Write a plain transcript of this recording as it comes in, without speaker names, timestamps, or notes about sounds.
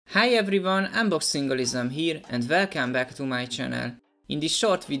Hi everyone, Unboxingalism here and welcome back to my channel. In this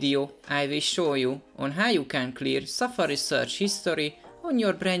short video, I will show you on how you can clear Safari search history on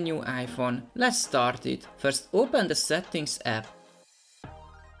your brand new iPhone. Let's start it. First open the Settings app.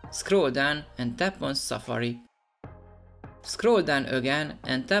 Scroll down and tap on Safari. Scroll down again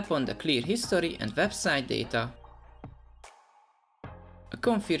and tap on the Clear History and Website Data. A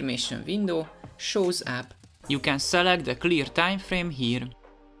confirmation window shows up. You can select the clear time frame here.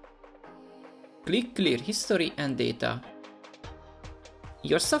 Click Clear History and Data.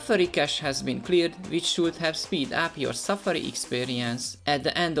 Your Safari cache has been cleared, which should have speed up your Safari experience. At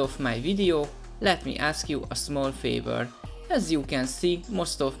the end of my video, let me ask you a small favor. As you can see,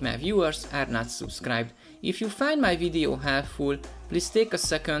 most of my viewers are not subscribed. If you find my video helpful, please take a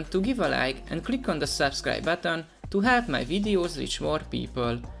second to give a like and click on the subscribe button to help my videos reach more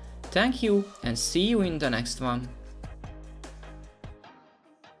people. Thank you and see you in the next one.